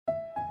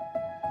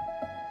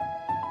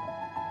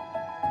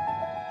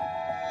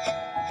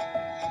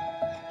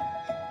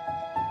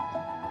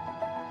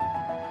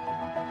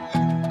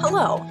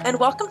Hello, and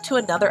welcome to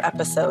another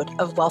episode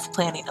of Wealth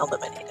Planning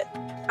Illuminated.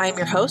 I'm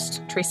your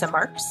host, Teresa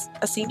Marks,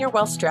 a senior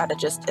wealth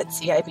strategist at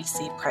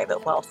CIBC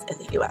Private Wealth in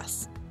the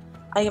U.S.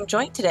 I am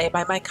joined today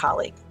by my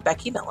colleague,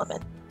 Becky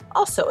Milliman,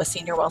 also a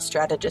senior wealth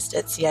strategist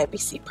at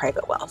CIBC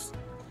Private Wealth.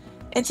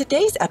 In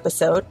today's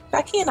episode,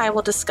 Becky and I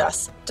will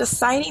discuss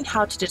deciding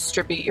how to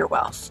distribute your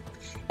wealth,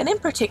 and in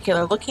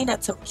particular, looking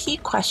at some key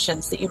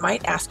questions that you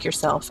might ask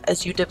yourself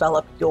as you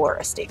develop your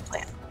estate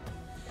plan.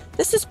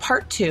 This is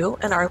part 2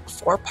 in our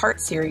 4-part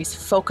series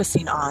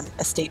focusing on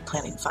estate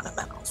planning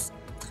fundamentals.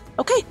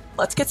 Okay,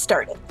 let's get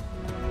started.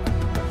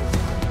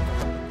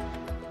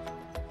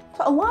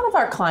 A lot of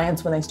our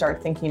clients, when they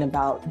start thinking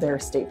about their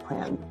estate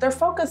plan, they're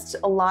focused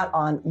a lot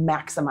on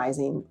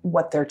maximizing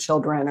what their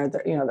children or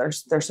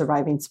their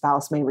surviving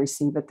spouse may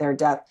receive at their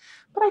death.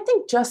 But I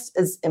think just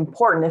as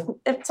important,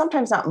 if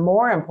sometimes not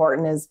more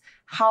important, is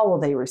how will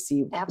they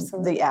receive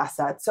the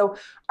assets. So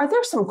are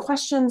there some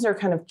questions or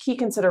kind of key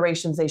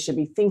considerations they should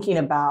be thinking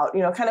about,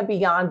 kind of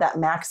beyond that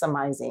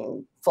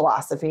maximizing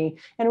philosophy,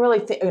 and really,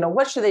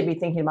 what should they be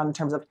thinking about in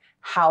terms of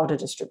how to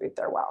distribute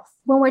their wealth?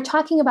 When we're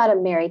talking about a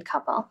married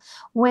couple,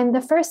 when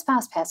the first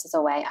spouse passes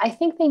away, I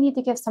think they need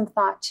to give some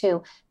thought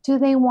to, do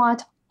they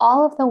want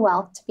all of the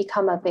wealth to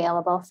become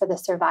available for the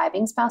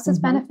surviving spouse's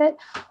benefit?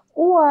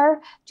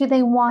 Or do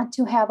they want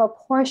to have a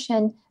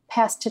portion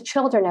passed to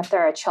children if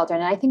there are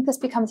children? And I think this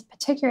becomes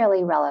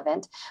particularly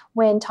relevant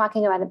when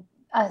talking about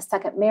a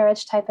second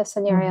marriage type of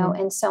scenario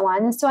and so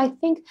on. And so I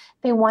think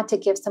they want to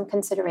give some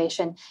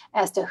consideration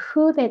as to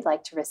who they'd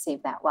like to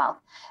receive that wealth.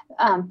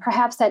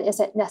 Perhaps that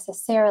isn't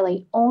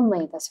necessarily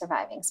only the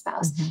surviving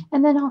spouse.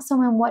 And then also,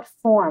 in what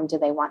form do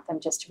they want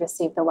them just to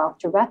receive the wealth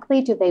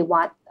directly? Do they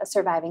want a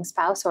surviving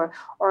spouse or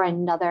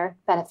another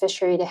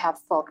beneficiary to have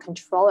full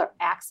control or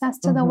access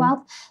to the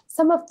wealth?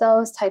 Some of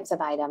those types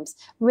of items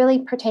really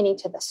pertaining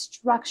to the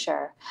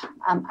structure,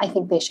 I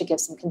think they should give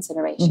some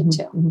consideration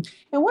to.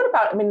 And what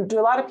about, do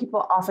a lot of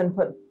people often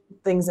put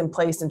things in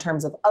place in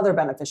terms of other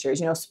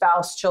beneficiaries?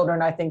 Spouse,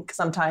 children, I think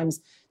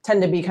sometimes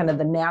tend to be kind of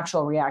the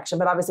natural reaction.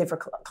 But obviously for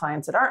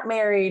clients that aren't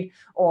married,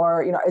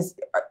 or,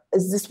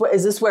 is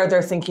this where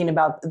they're thinking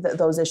about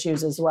those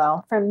issues as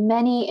well? For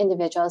many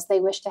individuals, they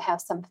wish to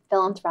have some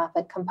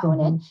philanthropic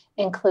component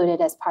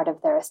included as part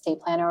of their estate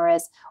plan or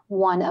as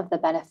one of the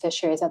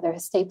beneficiaries of their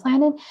estate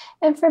plan.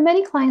 And for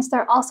many clients,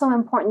 there are also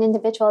important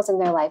individuals in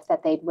their life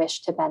that they'd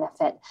wish to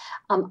benefit.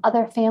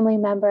 Other family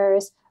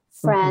members,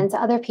 friends,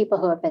 other people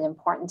who have been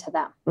important to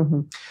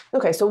them.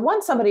 Okay, so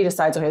once somebody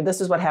decides, okay, this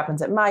is what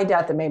happens at my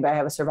death, and maybe I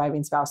have a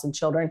surviving spouse and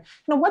children,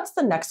 what's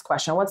the next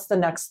question? What's the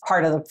next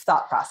part of the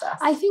thought process?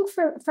 I think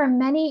for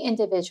many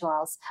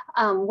individuals,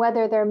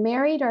 whether they're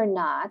married or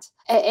not,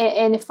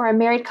 and for a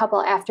married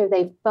couple after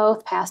they've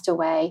both passed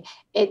away,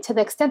 to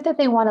the extent that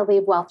they want to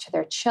leave wealth to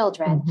their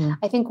children,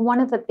 I think one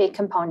of the big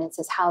components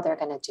is how they're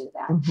going to do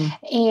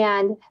that.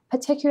 And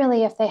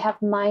particularly if they have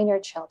minor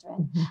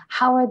children,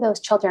 how are those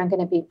children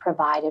going to be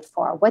provided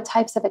for? What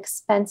types of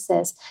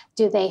expenses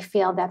do they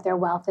feel that their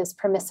wealth is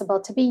permissible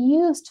to be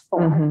used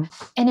for?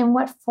 And in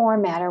what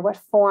format or what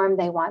form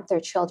they want their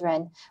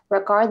children,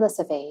 regardless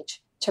of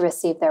age, to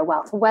receive their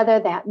wealth, whether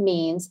that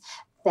means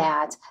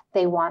that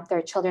they want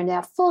their children to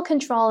have full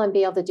control and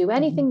be able to do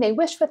anything they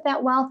wish with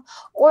that wealth,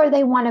 or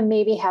they want to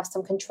maybe have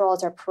some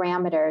controls or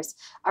parameters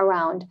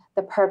around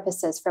the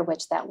purposes for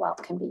which that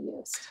wealth can be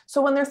used.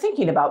 So when they're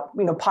thinking about,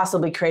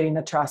 possibly creating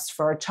a trust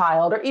for a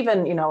child, or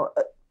even,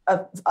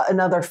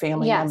 another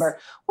family member,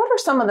 what are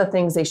some of the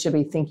things they should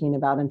be thinking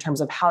about in terms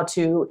of how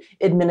to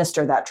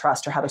administer that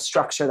trust or how to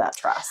structure that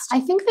trust? I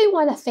think they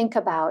want to think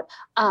about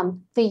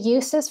the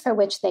uses for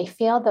which they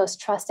feel those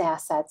trust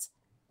assets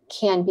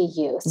can be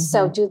used.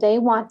 So do they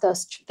want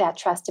that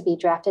trust to be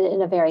drafted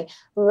in a very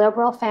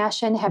liberal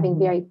fashion, having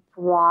very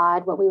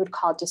broad, what we would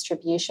call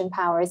distribution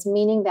powers,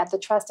 meaning that the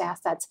trust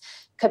assets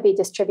could be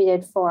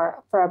distributed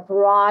for a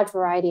broad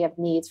variety of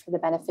needs for the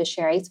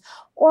beneficiaries?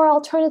 Or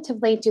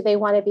alternatively, do they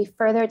want to be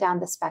further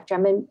down the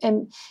spectrum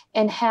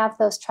and have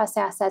those trust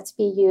assets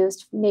be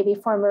used maybe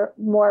for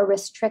more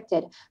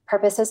restricted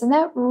purposes? And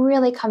that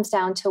really comes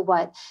down to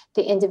what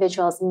the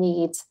individual's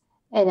needs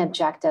and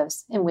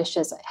objectives and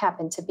wishes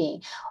happen to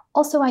be.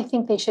 Also, I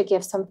think they should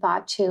give some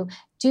thought to,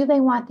 do they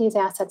want these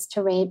assets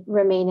to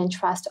remain in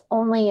trust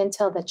only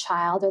until the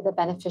child or the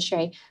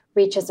beneficiary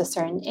reaches a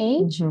certain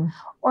age?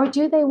 Or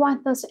do they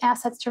want those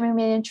assets to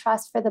remain in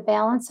trust for the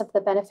balance of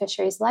the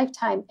beneficiary's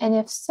lifetime? And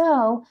if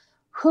so,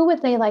 who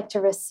would they like to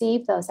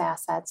receive those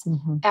assets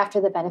after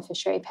the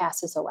beneficiary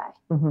passes away?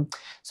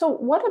 So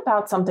what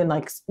about something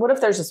like, what if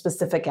there's a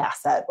specific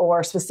asset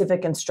or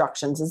specific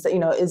instructions?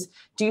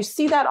 Do you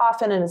see that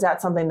often? And is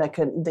that something that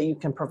you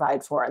can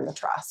provide for in the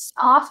trust?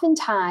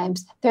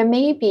 Oftentimes, there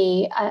may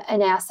be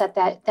an asset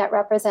that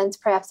represents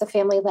perhaps a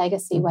family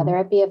legacy, whether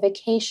it be a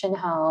vacation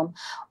home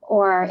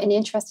or an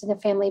interest in a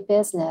family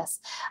business,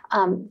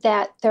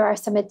 that there are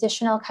some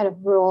additional kind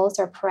of rules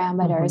or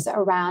parameters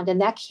around,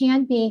 and that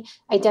can be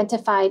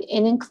identified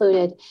and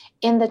included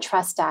in the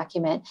trust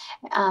document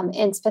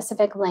in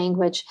specific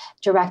language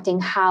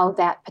directing how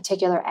that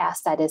particular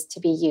asset is to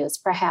be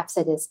used. Perhaps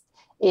it is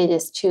it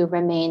is to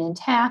remain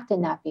intact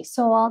and not be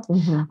sold.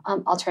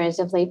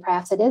 Alternatively,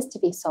 perhaps it is to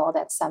be sold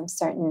at some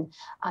certain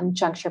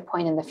juncture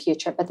point in the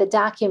future, but the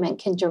document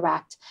can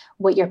direct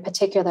what your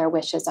particular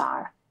wishes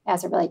are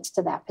as it relates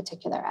to that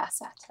particular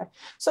asset. Okay.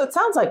 So it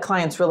sounds like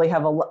clients really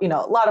have a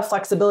lot of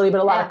flexibility,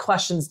 but a lot of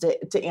questions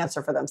to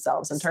answer for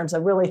themselves in terms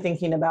of really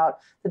thinking about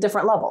the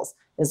different levels.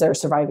 Is there a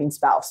surviving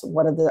spouse?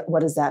 What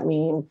does that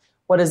mean?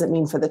 What does it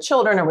mean for the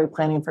children? Are we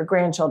planning for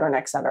grandchildren,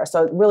 et cetera?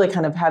 So really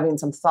kind of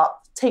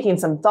taking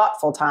some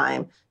thoughtful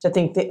time to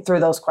think through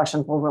those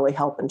questions will really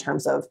help in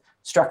terms of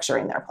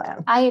structuring their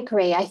plan. I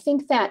agree. I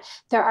think that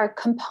there are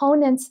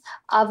components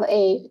of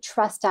a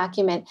trust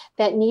document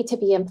that need to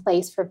be in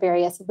place for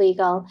various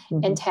legal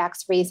and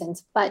tax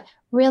reasons, but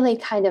really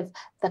kind of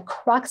the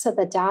crux of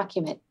the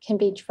document can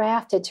be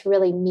drafted to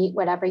really meet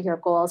whatever your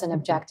goals and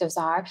objectives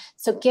are.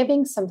 So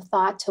giving some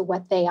thought to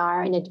what they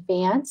are in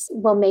advance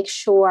will make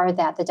sure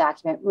that the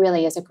document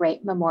really is a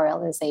great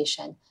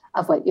memorialization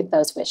of what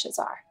those wishes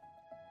are.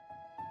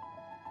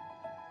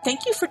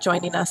 Thank you for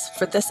joining us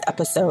for this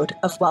episode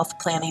of Wealth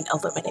Planning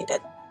Illuminated.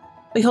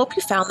 We hope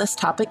you found this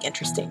topic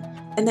interesting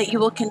and that you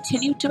will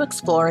continue to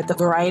explore the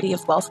variety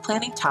of wealth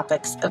planning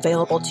topics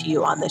available to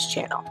you on this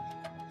channel.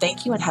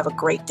 Thank you and have a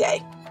great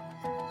day.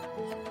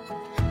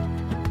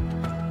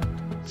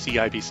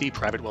 CIBC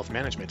Private Wealth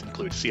Management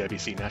includes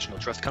CIBC National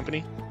Trust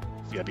Company,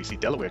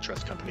 CIBC Delaware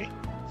Trust Company,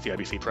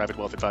 CIBC Private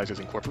Wealth Advisors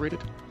Incorporated,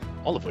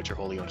 all of which are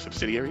wholly owned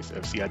subsidiaries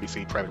of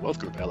CIBC Private Wealth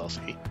Group,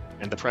 LLC,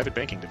 and the private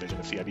banking division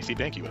of CIBC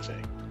Bank USA.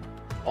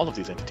 All of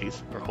these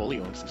entities are wholly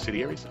owned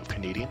subsidiaries of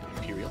Canadian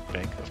Imperial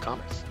Bank of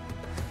Commerce.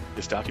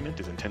 This document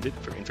is intended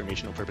for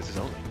informational purposes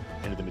only,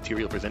 and the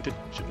material presented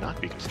should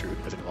not be construed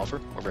as an offer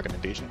or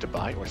recommendation to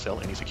buy or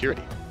sell any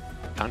security.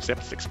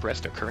 Concepts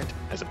expressed are current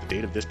as of the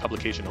date of this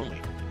publication only,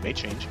 and may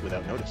change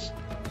without notice.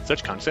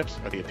 Such concepts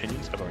are the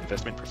opinions of our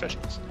investment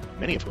professionals,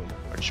 many of whom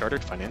are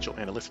Chartered Financial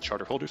Analyst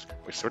charter holders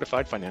or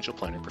Certified Financial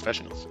Planner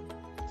professionals.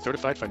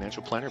 Certified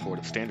Financial Planner Board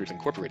of Standards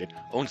Incorporated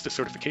owns the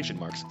certification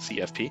marks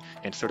CFP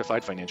and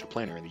Certified Financial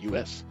Planner in the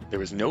U.S.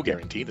 There is no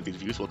guarantee that these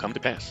views will come to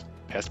pass.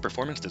 Past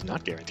performance does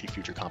not guarantee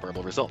future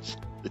comparable results.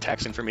 The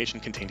tax information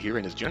contained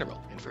herein is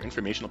general and for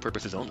informational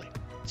purposes only.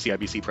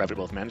 CIBC Private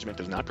Wealth Management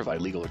does not provide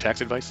legal or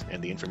tax advice,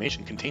 and the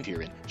information contained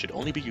herein should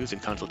only be used in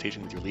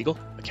consultation with your legal,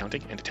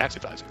 accounting, and tax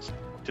advisors.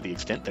 To the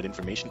extent that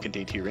information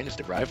contained herein is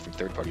derived from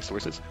third-party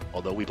sources,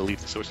 although we believe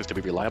the sources to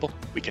be reliable,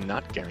 we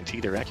cannot guarantee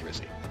their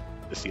accuracy.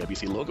 The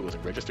CIBC logo is a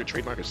registered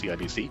trademark of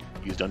CIBC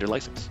used under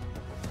license.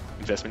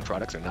 Investment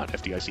products are not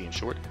FDIC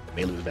insured,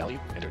 may lose value,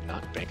 and are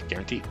not bank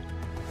guaranteed.